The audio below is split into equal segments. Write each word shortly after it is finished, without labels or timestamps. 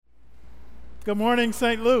Good morning,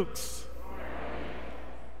 St. Luke's.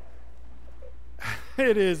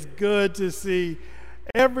 It is good to see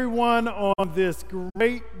everyone on this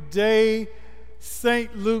great day,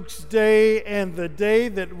 St. Luke's Day, and the day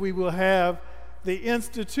that we will have the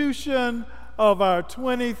institution of our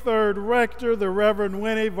 23rd rector, the Reverend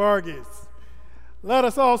Winnie Vargas. Let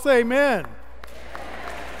us all say amen.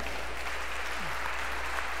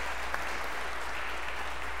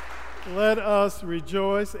 Let us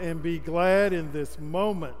rejoice and be glad in this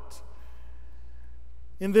moment.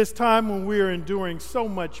 In this time when we are enduring so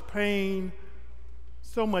much pain,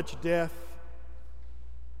 so much death,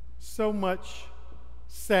 so much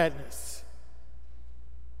sadness,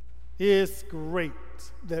 it's great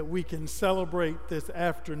that we can celebrate this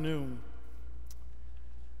afternoon.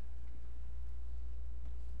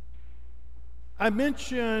 I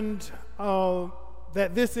mentioned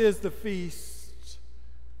that this is the feast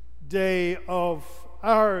day of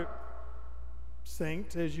our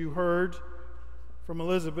saint, as you heard from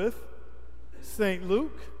Elizabeth, St.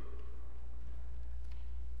 Luke.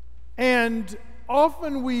 And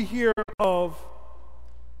often we hear of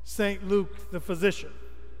St. Luke the physician.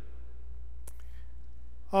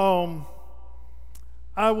 I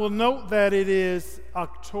will note that it is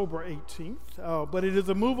October 18th, but it is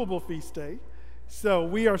a movable feast day. So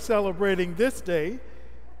we are celebrating this day.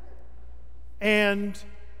 And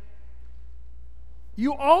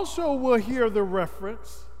you also will hear the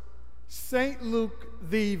reference, St. Luke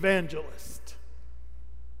the Evangelist.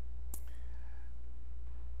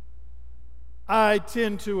 I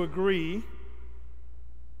tend to agree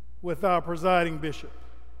with our presiding bishop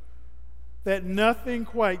that nothing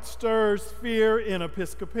quite stirs fear in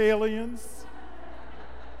Episcopalians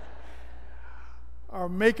or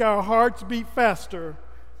make our hearts beat faster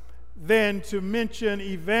than to mention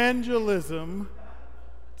evangelism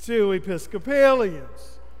to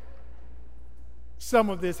Episcopalians. Some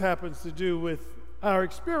of this happens to do with our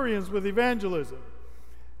experience with evangelism.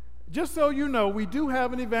 Just so you know, we do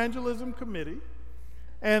have an evangelism committee,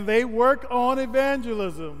 and they work on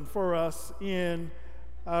evangelism for us in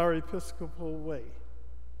our Episcopal way.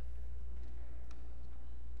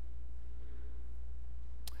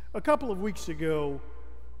 A couple of weeks ago,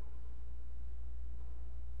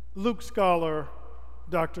 Luke scholar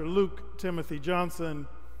Dr. Luke Timothy Johnson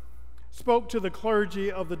spoke to the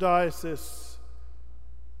clergy of the diocese.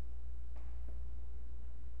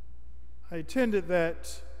 I attended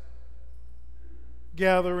that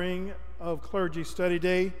gathering of clergy study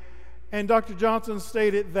day, and Dr. Johnson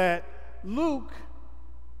stated that Luke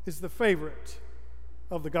is the favorite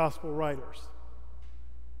of the gospel writers.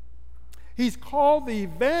 He's called the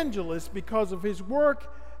evangelist because of his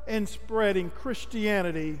work in spreading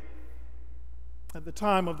Christianity at the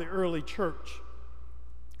time of the early church,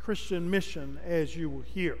 Christian mission, as you will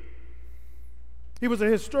hear. He was a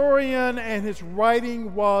historian, and his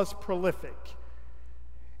writing was prolific.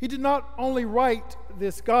 He did not only write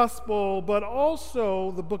this gospel, but also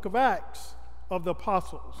the book of Acts of the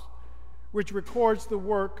Apostles, which records the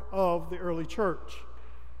work of the early church.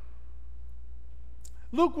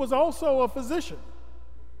 Luke was also a physician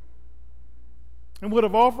and would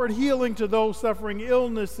have offered healing to those suffering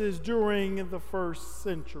illnesses during the first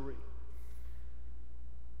century.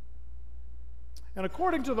 And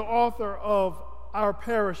according to the author of our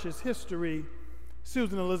parish's history,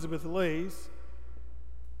 Susan Elizabeth Lays,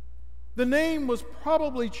 the name was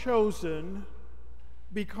probably chosen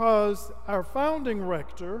because our founding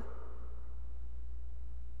rector,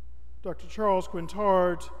 Dr. Charles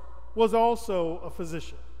Quintard, was also a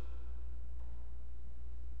physician.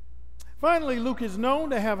 Finally, Luke is known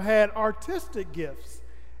to have had artistic gifts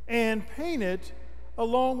and painted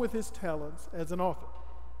along with his talents as an author.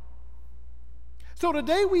 So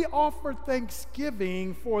today we offer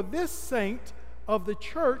thanksgiving for this saint of the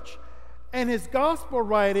church and his gospel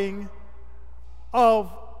writing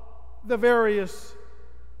of the various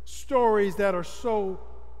stories that are so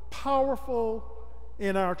powerful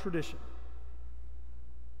in our tradition.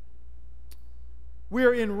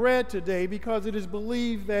 We're in red today because it is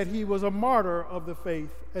believed that he was a martyr of the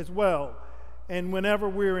faith as well. And whenever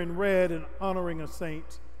we're in red and honoring a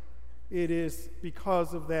saint, it is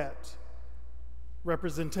because of that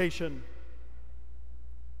representation.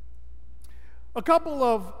 A couple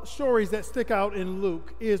of stories that stick out in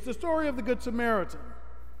Luke is the story of the Good Samaritan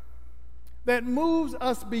that moves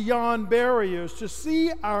us beyond barriers to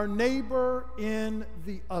see our neighbor in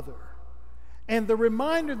the other, and the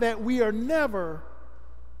reminder that we are never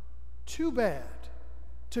too bad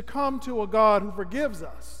to come to a God who forgives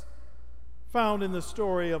us, found in the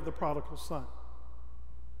story of the prodigal son.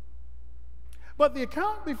 But the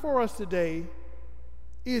account before us today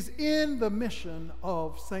is in the mission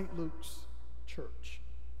of St. Luke's Church.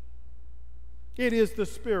 It is the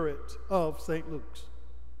spirit of St. Luke's.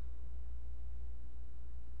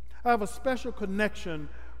 I have a special connection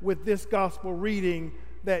with this gospel reading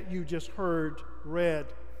that you just heard read.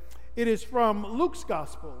 It is from Luke's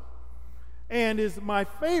gospel and is my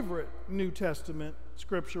favorite New Testament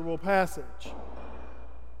scriptural passage.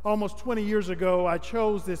 Almost 20 years ago, I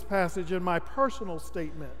chose this passage in my personal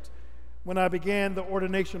statement when I began the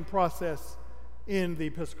ordination process in the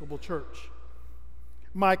Episcopal Church.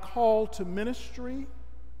 My call to ministry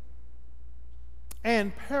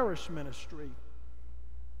and parish ministry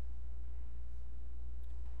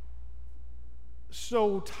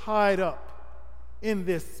so tied up in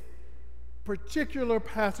this particular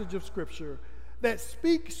passage of Scripture that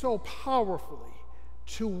speaks so powerfully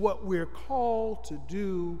to what we're called to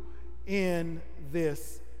do in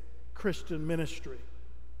this Christian ministry.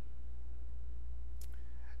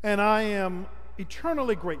 And I am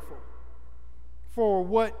eternally grateful for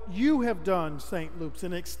what you have done, St. Luke's,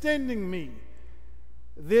 in extending me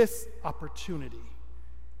this opportunity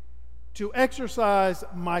to exercise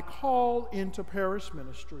my call into parish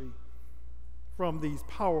ministry from these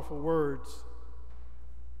powerful words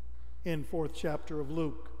in 4th chapter of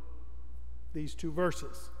Luke, these 2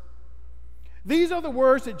 verses. These are the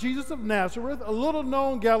words that Jesus of Nazareth, a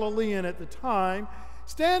little-known Galilean at the time,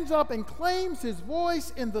 stands up and claims his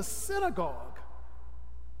voice in the synagogue,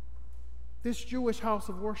 this Jewish house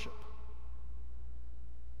of worship.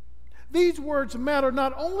 These words matter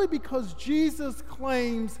not only because Jesus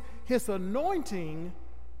claims his anointing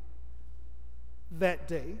that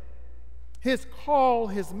day, his call,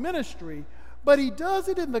 his ministry, but he does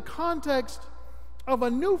it in the context of a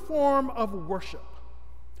new form of worship.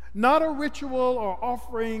 Not a ritual or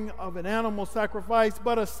offering of an animal sacrifice,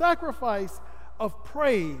 but a sacrifice of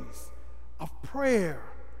praise, of prayer,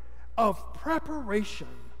 of preparation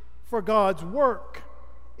for God's work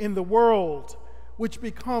in the world, which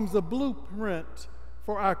becomes a blueprint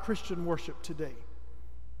for our Christian worship today.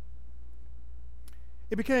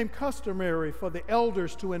 It became customary for the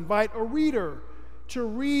elders to invite a reader to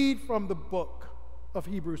read from the book of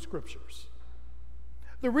Hebrew Scriptures.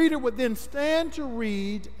 The reader would then stand to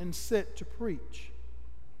read and sit to preach.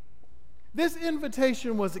 This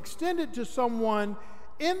invitation was extended to someone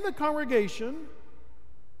in the congregation,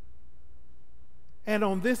 and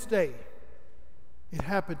on this day, it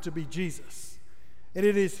happened to be Jesus. And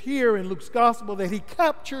it is here in Luke's gospel that he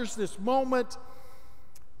captures this moment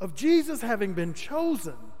of Jesus having been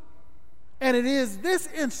chosen. And it is this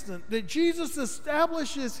instant that Jesus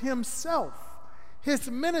establishes himself, his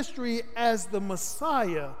ministry as the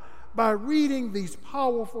Messiah, by reading these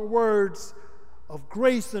powerful words of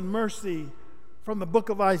grace and mercy from the book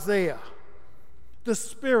of Isaiah. The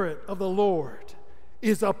Spirit of the Lord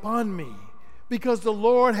is upon me, because the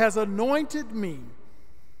Lord has anointed me.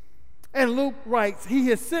 And Luke writes, he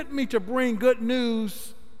has sent me to bring good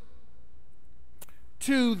news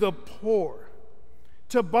to the poor,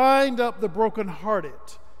 to bind up the brokenhearted,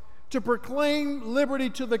 to proclaim liberty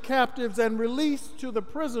to the captives and release to the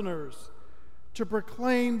prisoners, to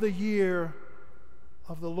proclaim the year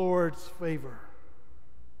of the Lord's favor.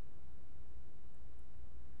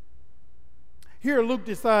 Here Luke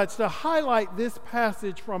decides to highlight this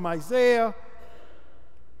passage from Isaiah,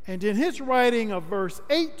 and in his writing of verse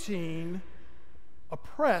 18,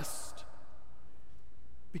 oppressed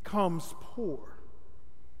becomes poor.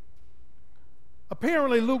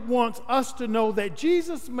 Apparently, Luke wants us to know that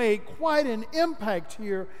Jesus made quite an impact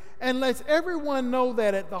here and lets everyone know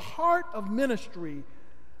that at the heart of ministry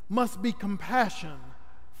must be compassion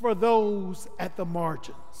for those at the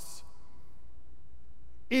margins.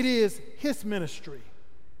 It is his ministry.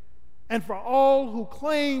 And for all who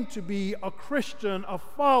claim to be a Christian, a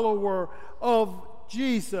follower of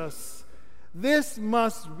Jesus, this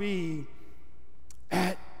must be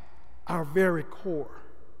at our very core.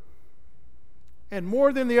 And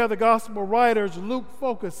more than the other gospel writers, Luke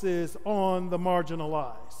focuses on the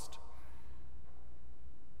marginalized.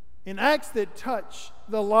 In acts that touch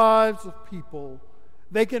the lives of people,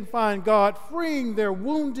 they can find God freeing their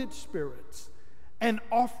wounded spirits and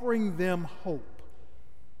offering them hope.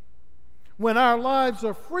 When our lives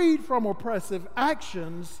are freed from oppressive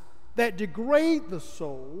actions that degrade the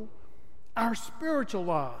soul, our spiritual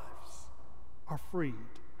lives are freed.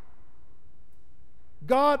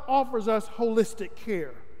 God offers us holistic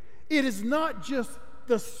care. It is not just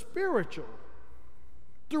the spiritual.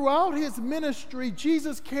 Throughout his ministry,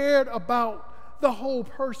 Jesus cared about the whole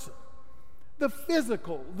person, the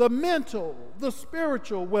physical, the mental, the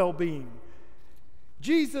spiritual well-being.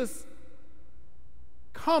 Jesus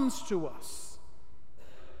comes to us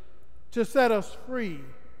to set us free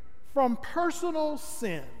from personal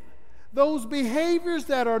sin, those behaviors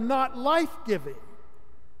that are not life-giving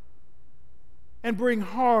and bring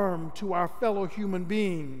harm to our fellow human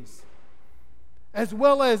beings, as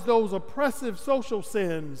well as those oppressive social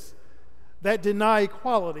sins that deny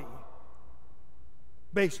equality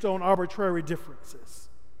based on arbitrary differences.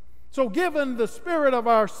 So given the spirit of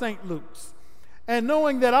our St. Luke's, and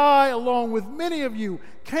knowing that I, along with many of you,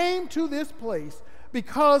 came to this place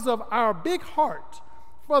because of our big heart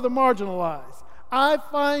for the marginalized, I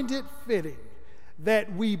find it fitting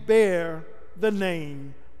that we bear the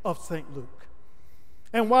name of St. Luke.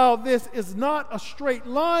 And while this is not a straight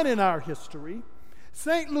line in our history,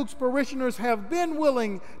 St. Luke's parishioners have been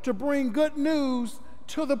willing to bring good news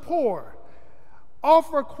to the poor,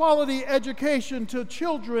 offer quality education to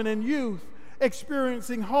children and youth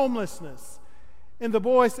experiencing homelessness in the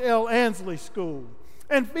Boyce L. Ansley School,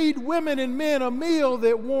 and feed women and men a meal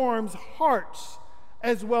that warms hearts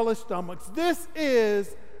as well as stomachs. This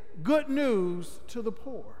is good news to the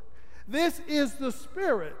poor. This is the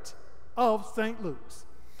spirit of St. Luke's.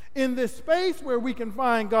 In this space where we can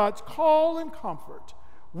find God's call and comfort,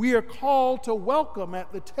 we are called to welcome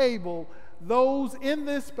at the table those in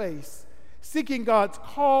this space seeking God's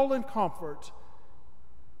call and comfort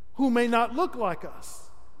who may not look like us,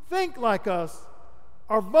 think like us,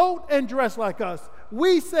 or vote and dress like us.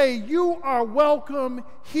 We say, you are welcome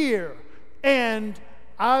here. And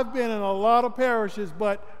I've been in a lot of parishes,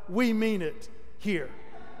 but we mean it here.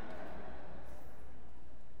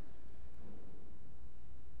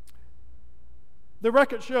 The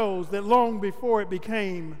record shows that long before it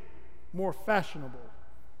became more fashionable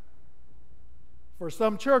for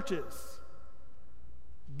some churches,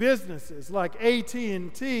 businesses like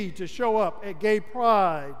AT&T to show up at Gay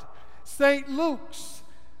Pride, St. Luke's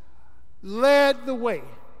led the way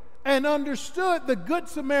and understood the Good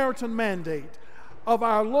Samaritan mandate of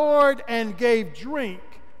our Lord and gave drink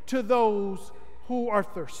to those who are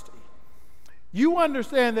thirsty. You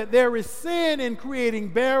understand that there is sin in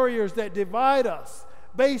creating barriers that divide us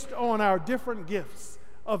based on our different gifts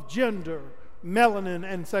of gender, melanin,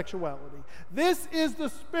 and sexuality. This is the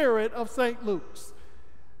spirit of St. Luke's.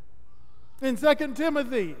 In 2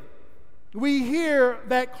 Timothy, we hear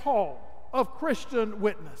that call of Christian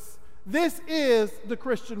witness. This is the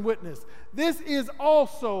Christian witness. This is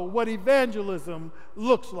also what evangelism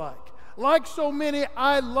looks like. Like so many,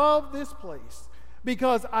 I love this place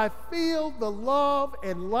because I feel the love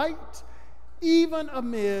and light even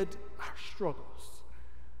amid our struggles.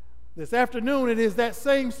 This afternoon, it is that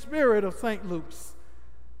same spirit of St. Luke's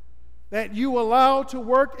that you allow to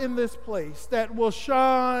work in this place that will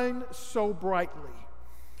shine so brightly.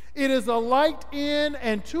 It is a light in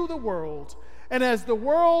and to the world, and as the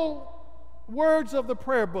words of the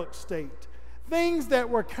prayer book state, things that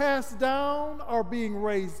were cast down are being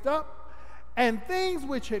raised up, and things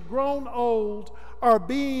which had grown old are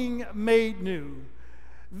being made new.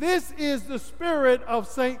 This is the spirit of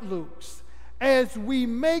St. Luke's as we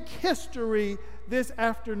make history this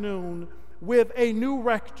afternoon with a new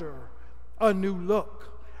rector, a new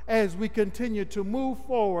look, as we continue to move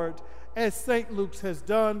forward as St. Luke's has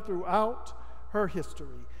done throughout her history.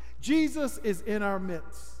 Jesus is in our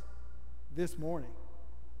midst this morning,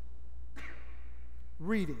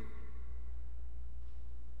 reading,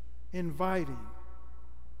 inviting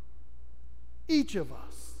each of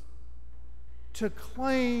us to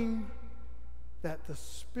claim that the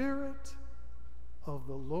Spirit of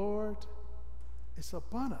the Lord is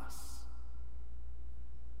upon us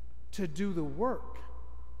to do the work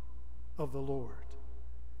of the Lord,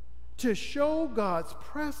 to show God's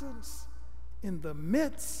presence in the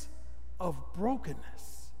midst of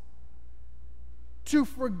brokenness, to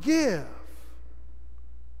forgive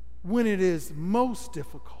when it is most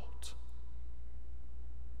difficult,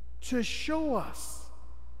 to show us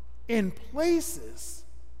in places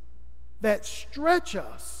that stretch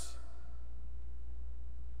us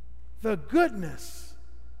the goodness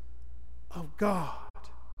of God,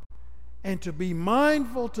 and to be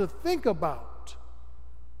mindful to think about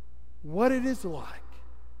what it is like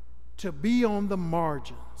to be on the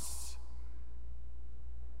margins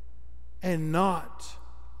and not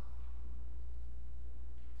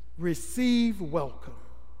receive welcome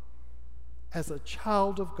as a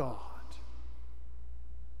child of God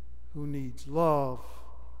who needs love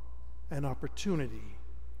and opportunity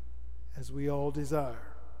as we all desire.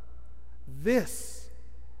 This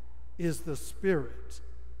is the spirit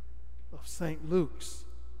of St. Luke's.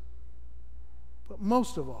 But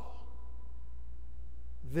most of all,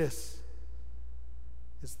 this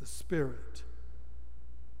is the spirit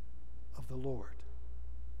of the Lord.